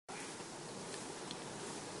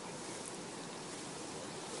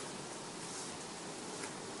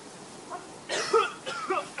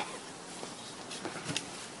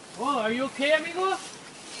Are you okay, amigo?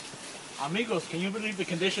 Amigos, can you believe the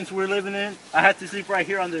conditions we're living in? I had to sleep right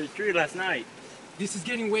here under the tree last night. This is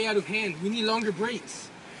getting way out of hand. We need longer breaks.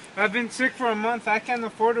 I've been sick for a month. I can't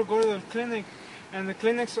afford to go to the clinic, and the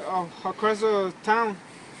clinics across the town.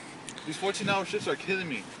 These 14-hour shifts are killing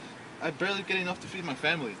me. I barely get enough to feed my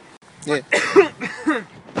family.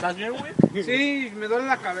 ¿Estás bien, güey? Sí, me duele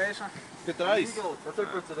la cabeza. ¿Qué traes? That's it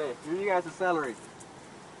for today. Here you guys' salary.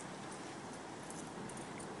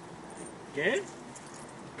 ¿Qué?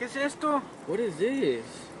 ¿Qué es esto? What is this?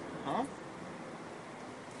 Huh?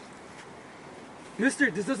 Mister,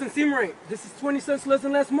 this doesn't seem right. This is 20 cents less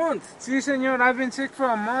than last month. Sí, señor. I've been sick for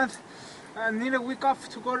a month. I need a week off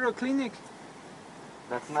to go to the clinic.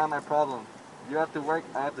 That's not my problem. You have to work,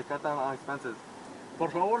 I have to cut down on expenses.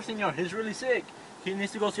 Por favor, señor. He's really sick. He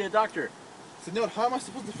needs to go see a doctor. Senor, how am I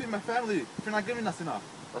supposed to feed my family if you're not giving us enough?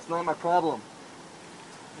 That's not my problem.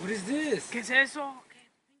 What is this? ¿Qué es eso?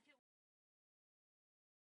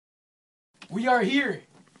 We are here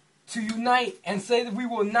to unite and say that we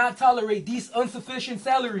will not tolerate these insufficient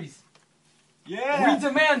salaries. Yeah. We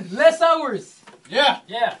demand less hours. Yeah.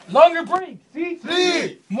 Longer breaks.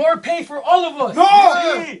 Sí! More pay for all of us.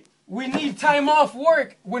 Sí. We need time off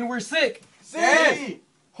work when we're sick. Sí.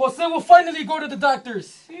 Jose will finally go to the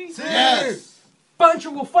doctors. Yes!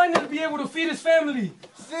 Pancho will finally be able to feed his family.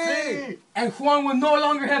 Sí! And Juan will no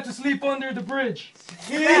longer have to sleep under the bridge.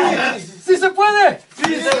 Yes! ¡Sí se puede!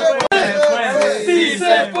 ¡Sí se puede! ¡Sí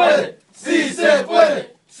se puede! ¡Sí se puede!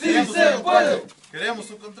 ¡Sí se puede!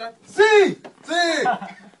 ¿Queremos un contrato? ¡Sí! Sí!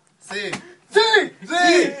 Sí! ¡Sí!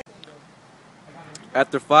 Sí!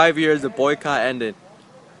 After 5 years, the boycott ended.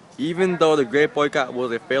 Even though the Great Boycott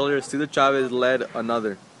was a failure, Cesar Chavez led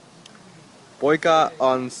another boycott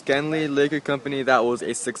on Scanley Liquor Company that was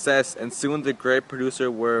a success, and soon the grape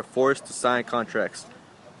producer were forced to sign contracts.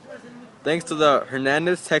 Thanks to the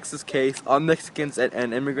Hernandez, Texas case, all Mexicans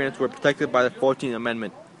and immigrants were protected by the 14th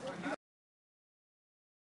Amendment.